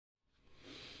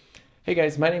Hey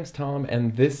guys, my name's Tom,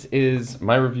 and this is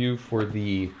my review for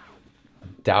the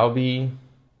Dubai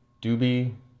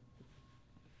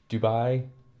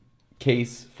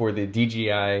case for the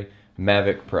DJI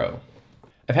Mavic Pro.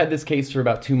 I've had this case for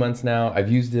about 2 months now.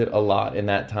 I've used it a lot in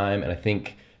that time, and I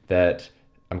think that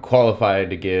I'm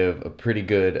qualified to give a pretty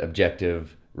good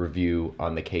objective review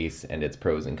on the case and its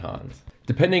pros and cons.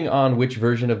 Depending on which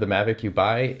version of the Mavic you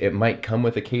buy, it might come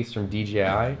with a case from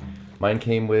DJI. Mine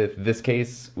came with this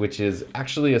case, which is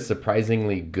actually a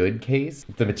surprisingly good case.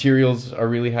 The materials are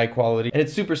really high quality, and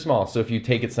it's super small, so if you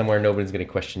take it somewhere, nobody's gonna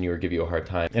question you or give you a hard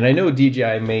time. And I know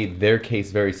DJI made their case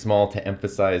very small to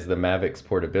emphasize the Mavic's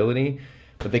portability,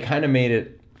 but they kind of made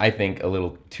it, I think, a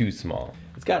little too small.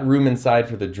 It's got room inside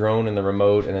for the drone and the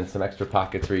remote, and then some extra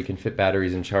pockets where you can fit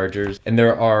batteries and chargers. And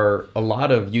there are a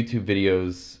lot of YouTube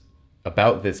videos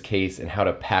about this case and how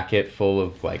to pack it full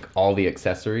of like all the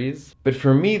accessories. But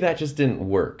for me, that just didn't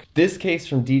work. This case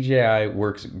from DJI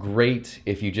works great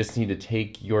if you just need to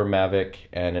take your Mavic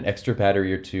and an extra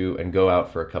battery or two and go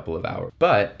out for a couple of hours.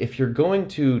 But if you're going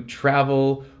to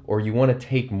travel or you want to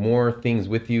take more things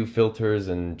with you, filters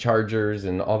and chargers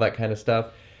and all that kind of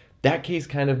stuff, that case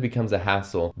kind of becomes a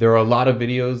hassle. There are a lot of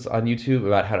videos on YouTube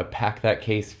about how to pack that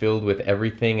case filled with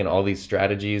everything and all these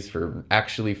strategies for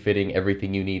actually fitting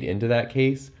everything you need into that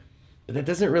case. But that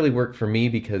doesn't really work for me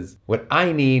because what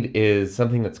I need is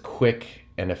something that's quick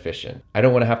and efficient. I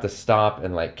don't want to have to stop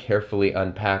and like carefully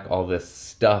unpack all this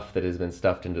stuff that has been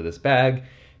stuffed into this bag.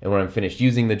 And when I'm finished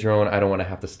using the drone, I don't want to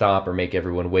have to stop or make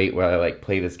everyone wait while I like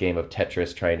play this game of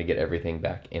Tetris trying to get everything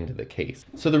back into the case.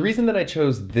 So the reason that I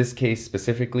chose this case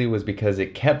specifically was because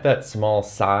it kept that small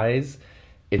size.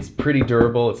 It's pretty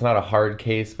durable. It's not a hard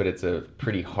case, but it's a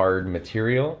pretty hard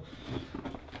material.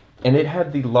 And it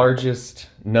had the largest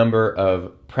number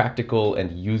of practical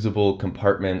and usable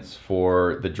compartments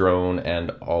for the drone and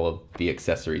all of the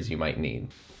accessories you might need.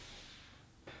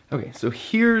 Okay, so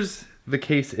here's the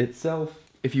case itself.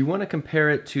 If you want to compare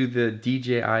it to the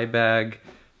DJI bag,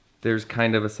 there's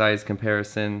kind of a size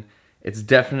comparison. It's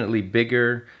definitely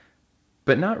bigger,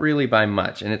 but not really by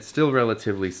much, and it's still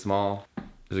relatively small.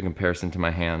 There's a comparison to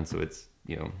my hand, so it's,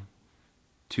 you know,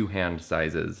 2 hand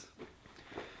sizes.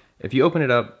 If you open it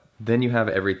up, then you have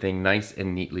everything nice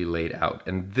and neatly laid out.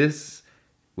 And this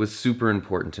was super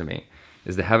important to me,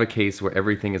 is to have a case where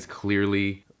everything is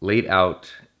clearly laid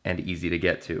out and easy to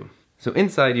get to. So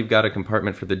inside you've got a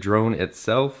compartment for the drone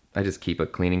itself. I just keep a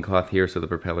cleaning cloth here so the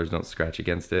propellers don't scratch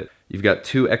against it. You've got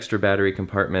 2 extra battery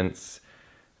compartments,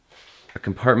 a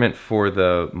compartment for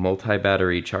the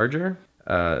multi-battery charger,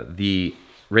 the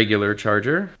regular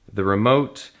charger, the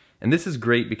remote, and this is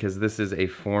great because this is a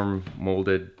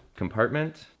form-molded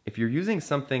compartment. If you're using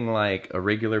something like a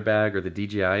regular bag or the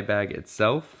DJI bag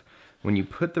itself, when you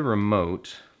put the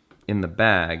remote in the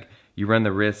bag, you run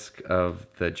the risk of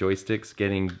the joysticks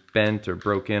getting bent or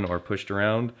broken or pushed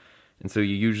around. And so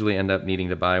you usually end up needing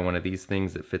to buy one of these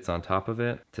things that fits on top of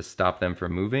it to stop them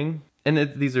from moving. And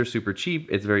these are super cheap,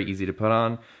 it's very easy to put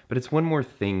on, but it's one more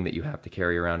thing that you have to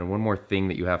carry around and one more thing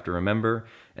that you have to remember,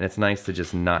 and it's nice to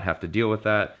just not have to deal with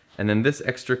that. And then this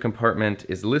extra compartment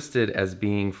is listed as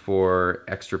being for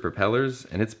extra propellers,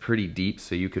 and it's pretty deep,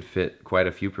 so you could fit quite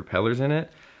a few propellers in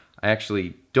it. I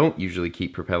actually don't usually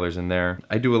keep propellers in there.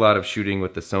 I do a lot of shooting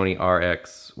with the Sony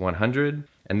RX100,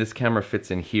 and this camera fits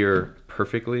in here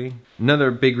perfectly. Another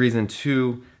big reason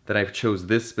too that I chose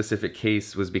this specific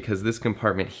case was because this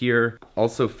compartment here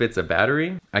also fits a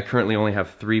battery. I currently only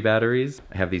have 3 batteries.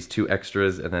 I have these 2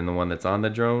 extras and then the one that's on the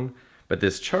drone, but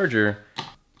this charger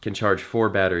can charge 4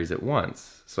 batteries at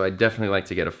once. So I definitely like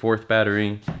to get a 4th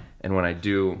battery, and when I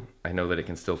do, I know that it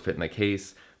can still fit in the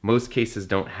case. Most cases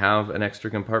don't have an extra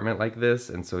compartment like this,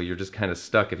 and so you're just kind of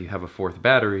stuck if you have a 4th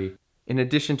battery. In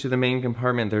addition to the main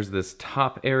compartment, there's this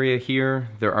top area here.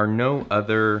 There are no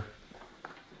other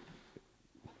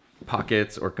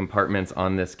pockets or compartments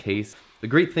on this case. The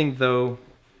great thing though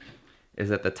is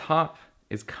that the top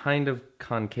is kind of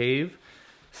concave,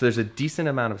 so there's a decent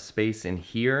amount of space in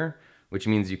here, which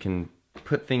means you can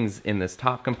put things in this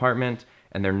top compartment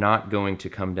and they're not going to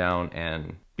come down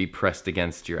and be pressed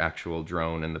against your actual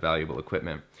drone and the valuable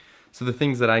equipment. So the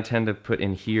things that I tend to put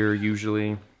in here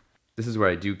usually, this is where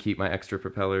I do keep my extra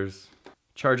propellers,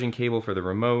 charging cable for the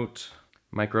remote,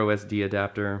 micro SD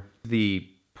adapter, the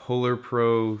Polar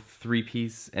Pro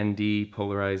 3-piece ND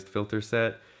polarized filter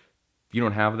set. If you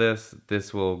don't have this,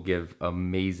 this will give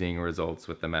amazing results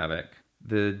with the Mavic.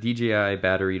 The DJI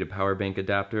battery to power bank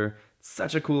adapter,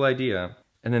 such a cool idea.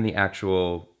 And then the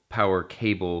actual power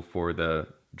cable for the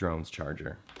drone's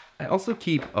charger. I also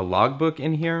keep a logbook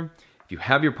in here. If If you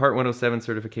have your Part 107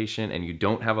 certification and you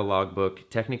don't have a logbook,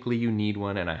 technically you need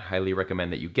one, and I highly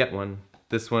recommend that you get one.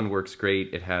 This one works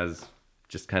great. It has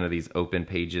just kind of these open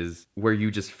pages where you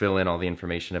just fill in all the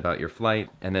information about your flight,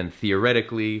 and then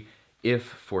theoretically, if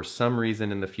for some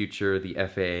reason in the future the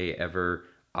FAA ever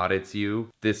audits you,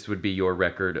 this would be your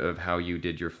record of how you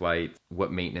did your flight,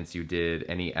 what maintenance you did,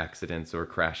 any accidents or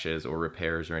crashes or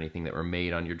repairs or anything that were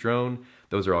made on your drone.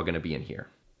 Those are all going to be in here.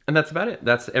 And that's about it.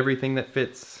 That's everything that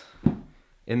fits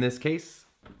in this case.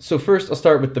 So first I'll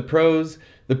start with the pros.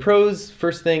 The pros,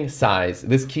 first thing, size.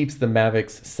 This keeps the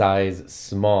Mavic's size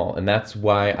small, and that's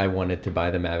why I wanted to buy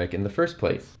the Mavic in the first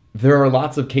place. There are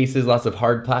lots of cases, lots of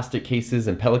hard plastic cases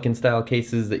and Pelican style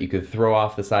cases that you could throw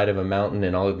off the side of a mountain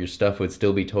and all of your stuff would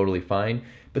still be totally fine,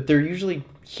 but they're usually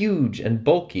huge and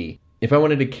bulky. If I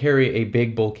wanted to carry a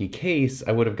big bulky case,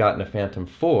 I would have gotten a Phantom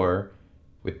 4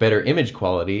 with better image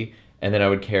quality, and then I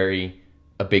would carry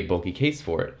a big bulky case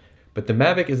for it. But the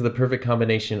Mavic is the perfect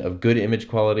combination of good image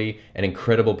quality and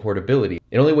incredible portability.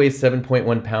 It only weighs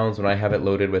 7.1 pounds when I have it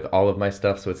loaded with all of my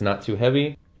stuff, so it's not too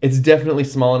heavy. It's definitely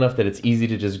small enough that it's easy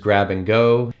to just grab and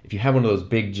go. If you have one of those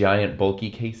big, giant, bulky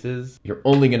cases, you're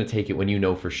only gonna take it when you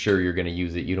know for sure you're gonna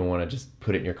use it. You don't wanna just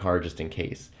put it in your car just in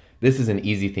case. This is an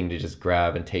easy thing to just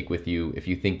grab and take with you if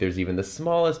you think there's even the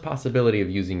smallest possibility of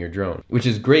using your drone, which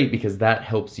is great because that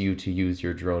helps you to use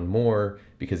your drone more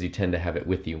because you tend to have it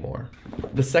with you more.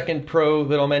 The second pro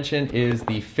that I'll mention is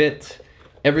the fit.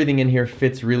 Everything in here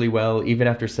fits really well. Even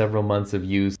after several months of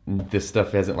use, this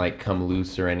stuff hasn't like come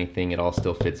loose or anything. It all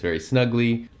still fits very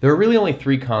snugly. There are really only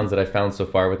 3 cons that I found so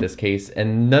far with this case,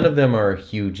 and none of them are a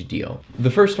huge deal.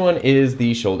 The first one is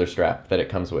the shoulder strap that it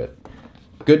comes with.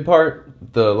 Good part,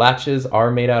 the latches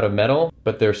are made out of metal,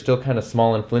 but they're still kind of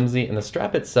small and flimsy, and the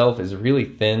strap itself is really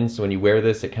thin, so when you wear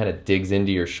this, it kind of digs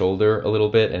into your shoulder a little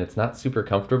bit, and it's not super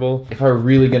comfortable. If I were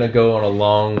really gonna go on a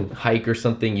long hike or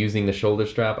something using the shoulder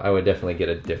strap, I would definitely get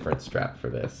a different strap for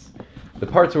this. The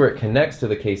parts where it connects to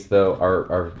the case, though,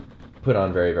 are put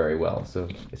on very, very well, so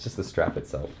it's just the strap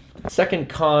itself. Second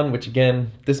con, which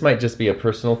again, this might just be a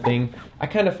personal thing, I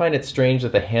kind of find it strange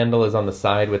that the handle is on the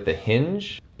side with the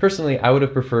hinge. Personally, I would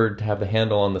have preferred to have the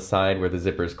handle on the side where the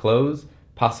zippers close,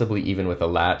 possibly even with a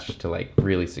latch to like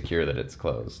really secure that it's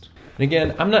closed. And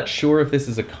again, I'm not sure if this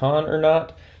is a con or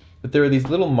not, but there are these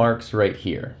little marks right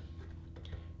here.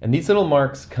 And these little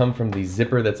marks come from the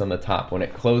zipper that's on the top. When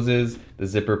it closes, the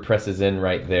zipper presses in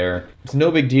right there. It's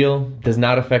no big deal, does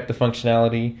not affect the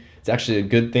functionality. It's actually a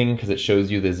good thing because it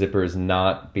shows you the zipper is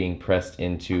not being pressed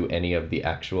into any of the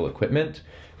actual equipment.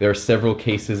 There are several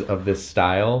cases of this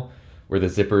style where the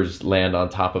zippers land on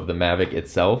top of the Mavic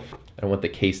itself. I don't want the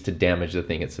case to damage the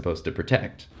thing it's supposed to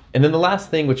protect. And then the last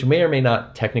thing, which may or may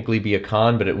not technically be a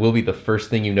con, but it will be the first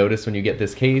thing you notice when you get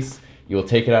this case, you will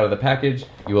take it out of the package,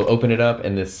 you will open it up,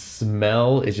 and this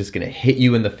smell is just gonna hit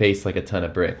you in the face like a ton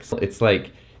of bricks. It's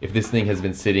like if this thing has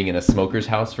been sitting in a smoker's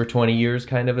house for 20 years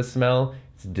kind of a smell.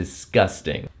 It's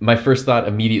disgusting. My first thought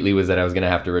immediately was that I was gonna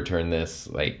have to return this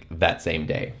like that same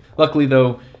day. Luckily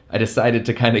though, I decided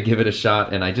to kind of give it a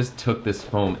shot, and I just took this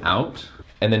foam out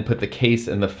and then put the case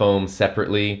and the foam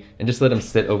separately and just let them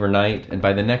sit overnight. And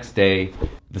by the next day,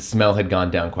 the smell had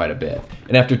gone down quite a bit.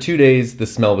 And after 2 days, the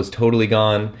smell was totally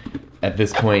gone. At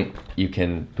this point, you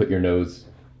can put your nose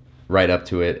right up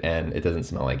to it and it doesn't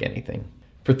smell like anything.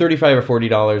 For $35 or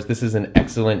 $40, this is an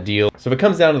excellent deal. So if it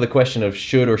comes down to the question of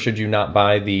should or should you not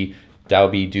buy the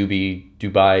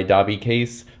Dubai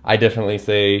case, I definitely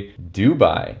say do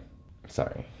buy.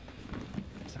 Sorry.